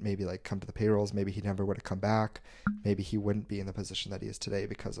he didn't maybe like come to the payrolls, maybe he never would have come back. Maybe he wouldn't be in the position that he is today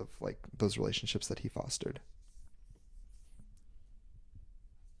because of like those relationships that he fostered.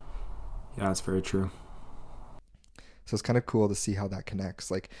 Yeah, that's very true. So it's kind of cool to see how that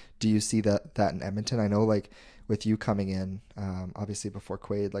connects. Like, do you see that in Edmonton? I know like with you coming in, obviously before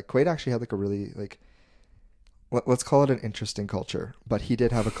Quaid, like Quaid actually had like a really like, let's call it an interesting culture, but he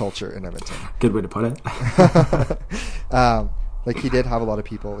did have a culture in Edmonton. Good way to put it. Like he did have a lot of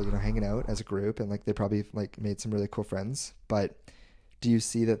people, you know, hanging out as a group, and like they probably like made some really cool friends. But do you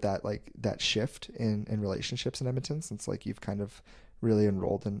see that shift in relationships in Edmonton since like you've kind of really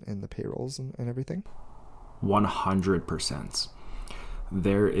enrolled in the payrolls and everything? 100%.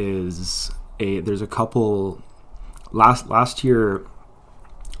 There's a couple last year.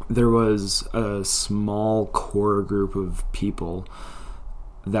 There was a small core group of people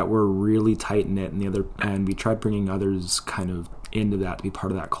that were really tight knit, and we tried bringing others kind of into that to be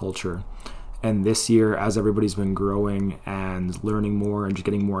part of that culture. And this year, as everybody's been growing and learning more and just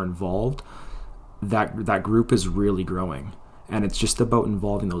getting more involved, that group is really growing. And it's just about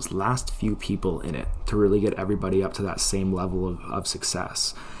involving those last few people in it to really get everybody up to that same level of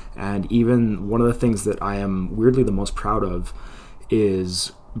success. And even one of the things that I am weirdly the most proud of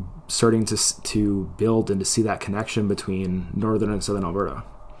is starting to build and to see that connection between Northern and Southern Alberta.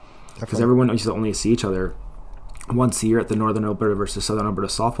 Because everyone used to only see each other once a year at the Northern Alberta versus Southern Alberta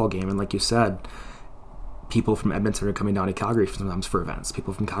softball game. And like you said, people from Edmonton are coming down to Calgary sometimes for events.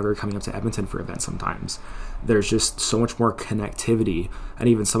 People from Calgary are coming up to Edmonton for events sometimes. There's just so much more connectivity. And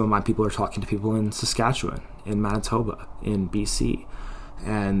even some of my people are talking to people in Saskatchewan, in Manitoba, in BC.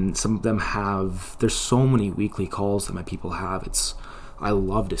 And some of them there's so many weekly calls that my people have. I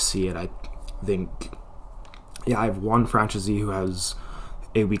love to see it. I think, I have one franchisee who has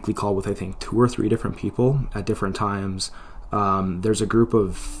a weekly call with, I think, 2 or 3 different people at different times. There's a group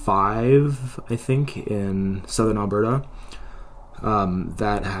of 5, I think, in Southern Alberta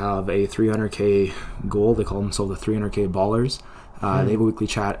that have a 300K goal. They call themselves the 300K Ballers. They have a weekly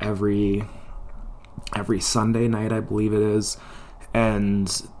chat every Sunday night, I believe it is. And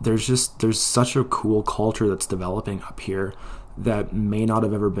there's such a cool culture that's developing up here that may not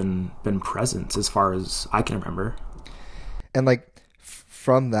have ever been present as far as I can remember. And like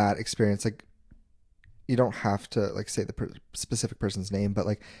from that experience, like you don't have to like say the specific person's name, but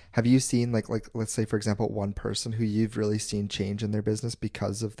like have you seen like let's say for example one person who you've really seen change in their business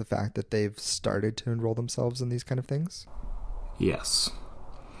because of the fact that they've started to enroll themselves in these kind of things? Yes,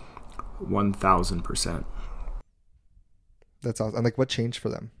 1,000%. That's awesome. And like what changed for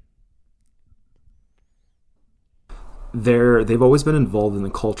them? They've always been involved in the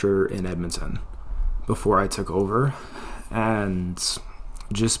culture in Edmonton before I took over, and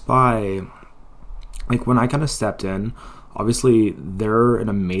just by like when I kind of stepped in, obviously they're an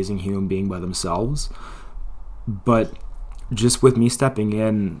amazing human being by themselves, but just with me stepping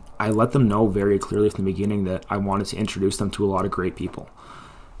in, I let them know very clearly from the beginning that I wanted to introduce them to a lot of great people.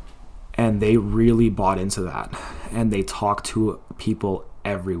 And they really bought into that. And they talked to people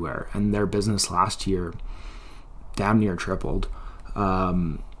everywhere. And their business last year damn near tripled.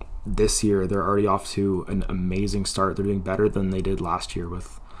 This year, they're already off to an amazing start. They're doing better than they did last year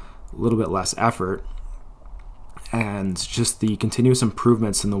with a little bit less effort. And just the continuous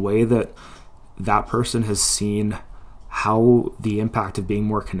improvements in the way that that person has seen how the impact of being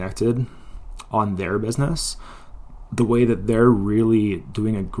more connected on their business, the way that they're really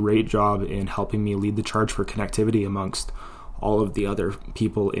doing a great job in helping me lead the charge for connectivity amongst all of the other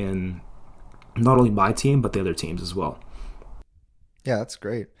people in not only my team, but the other teams as well. Yeah, that's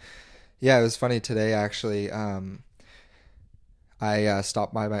great. Yeah, it was funny today, actually. I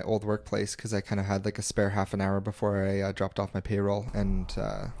stopped by my old workplace because I kind of had like a spare half an hour before I dropped off my payroll. And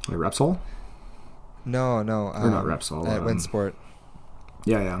Repsol? No. Or not Repsol. At Winsport.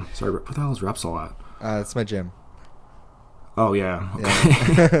 Yeah. Sorry, what the hell is Repsol at? It's my gym. Oh, yeah.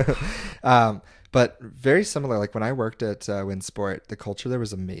 Okay. Yeah. But very similar. Like when I worked at Winsport, the culture there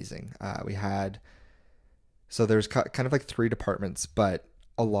was amazing. So there's kind of like 3 departments, but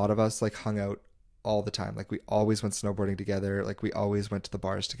a lot of us like hung out all the time. Like we always went snowboarding together. Like we always went to the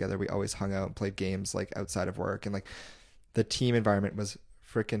bars together. We always hung out and played games like outside of work. And like the team environment was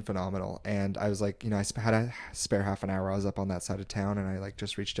freaking phenomenal. And I was like, I had a spare half an hour. I was up on that side of town and I like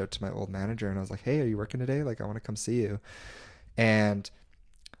just reached out to my old manager and I was like, hey, are you working today? Like I want to come see you. And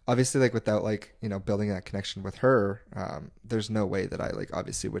obviously like without like, building that connection with her, there's no way that I like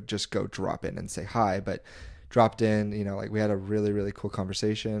obviously would just go drop in and say hi, but dropped in, like we had a really, really cool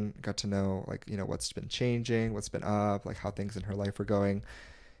conversation, got to know like, what's been changing, what's been up, like how things in her life were going.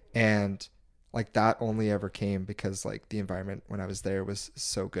 And like that only ever came because like the environment when I was there was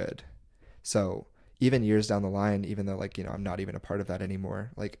so good. So even years down the line, even though like, I'm not even a part of that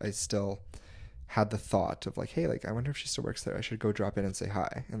anymore, like I still had the thought of like, hey, like I wonder if she still works there. I should go drop in and say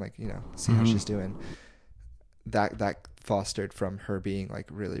hi and like, see how she's doing. That fostered from her being like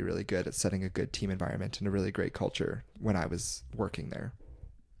really, really good at setting a good team environment and a really great culture when I was working there.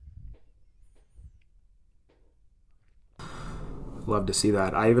 Love to see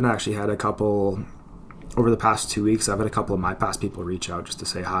that. I even actually had a couple over the past 2 weeks. I've had a couple of my past people reach out just to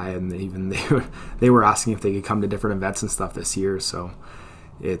say hi, and they were asking if they could come to different events and stuff this year. So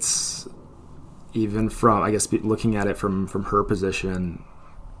it's even from, I guess, looking at it from her position,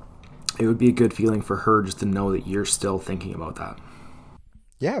 it would be a good feeling for her just to know that you're still thinking about that.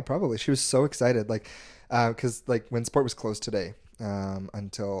 Yeah, probably. She was so excited, like, because like Winsport was closed today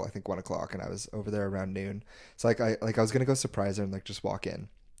until I think 1:00, and I was over there around noon. So like I was gonna go surprise her and like just walk in,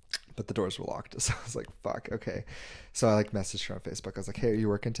 but the doors were locked. So I was like, fuck, okay. So I like messaged her on Facebook. I was like, hey, are you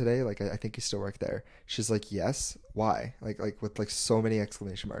working today? Like, I think you still work there. She's like, yes. Why? Like with like so many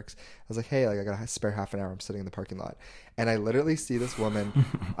exclamation marks. I was like, hey, like I got a spare half an hour. I'm sitting in the parking lot. And I literally see this woman,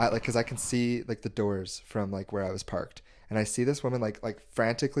 cause I can see like the doors from like where I was parked. And I see this woman like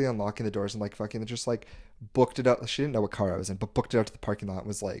frantically unlocking the doors and like fucking just like booked it out. She didn't know what car I was in, but booked it out to the parking lot and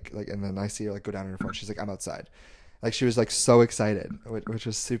was like, and then I see her like go down on her phone. She's like, I'm outside. Like she was like so excited, which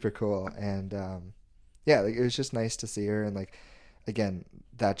was super cool. And yeah, like it was just nice to see her. And like, again,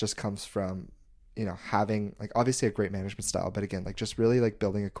 that just comes from, you know, having like obviously a great management style, but again, like just really like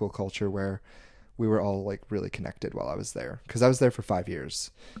building a cool culture where we were all like really connected while I was there. Cause I was there for 5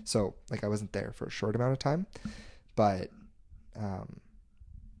 years. So like I wasn't there for a short amount of time, but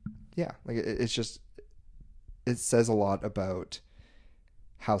yeah, like it's just, it says a lot about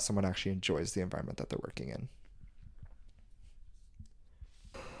how someone actually enjoys the environment that they're working in.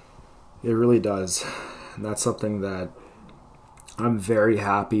 It really does. And that's something that I'm very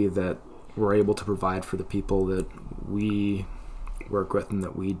happy that we're able to provide for the people that we work with and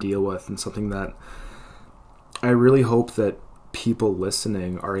that we deal with, and something that I really hope that people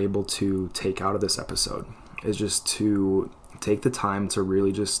listening are able to take out of this episode is just to take the time to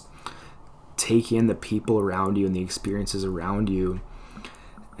really just take in the people around you and the experiences around you,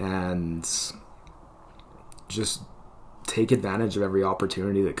 and just take advantage of every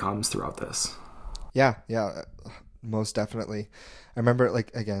opportunity that comes throughout this. Yeah, most definitely. I remember,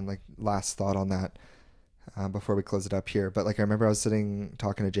 like, again, like last thought on that before we close it up here, but like I remember I was talking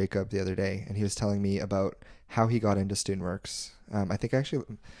to Jacob the other day, and he was telling me about how he got into StudentWorks. I think actually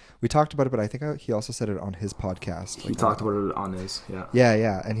we talked about it, but I think he also said it on his podcast. He talked about it on his,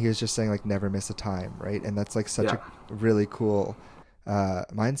 yeah, and he was just saying like never miss a time, right? And that's like such a really cool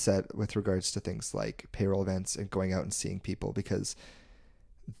mindset with regards to things like payroll events and going out and seeing people, because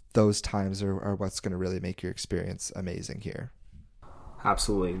those times are what's going to really make your experience amazing here.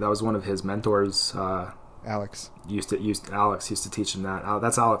 Absolutely. That was one of his mentors. Alex Alex used to teach him that.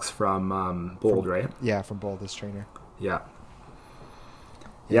 That's Alex from Bold, right? Yeah, from Bold, this trainer. Yeah,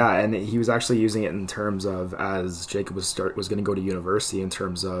 and he was actually using it in terms of, as Jacob was going to go to university, in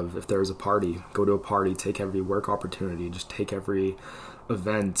terms of if there was a party, go to a party, take every work opportunity, just take every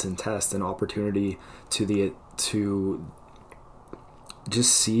event and test and opportunity to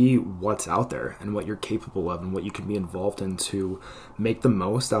just see what's out there and what you're capable of and what you can be involved in to make the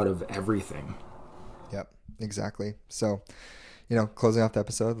most out of everything. Yep, exactly. So, you know, closing off the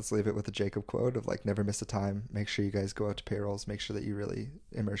episode, let's leave it with the Jacob quote of like, never miss a time. Make sure you guys go out to payrolls. Make sure that you really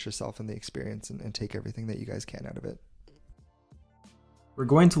immerse yourself in the experience and take everything that you guys can out of it. We're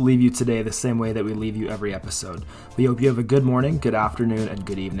going to leave you today the same way that we leave you every episode. We hope you have a good morning, good afternoon, and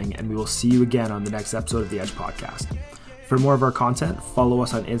good evening, and we will see you again on the next episode of The Edge Podcast. For more of our content, follow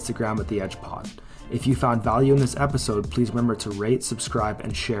us on Instagram at The Edge Pod. If you found value in this episode, please remember to rate, subscribe,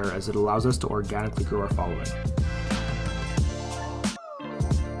 and share, as it allows us to organically grow our following.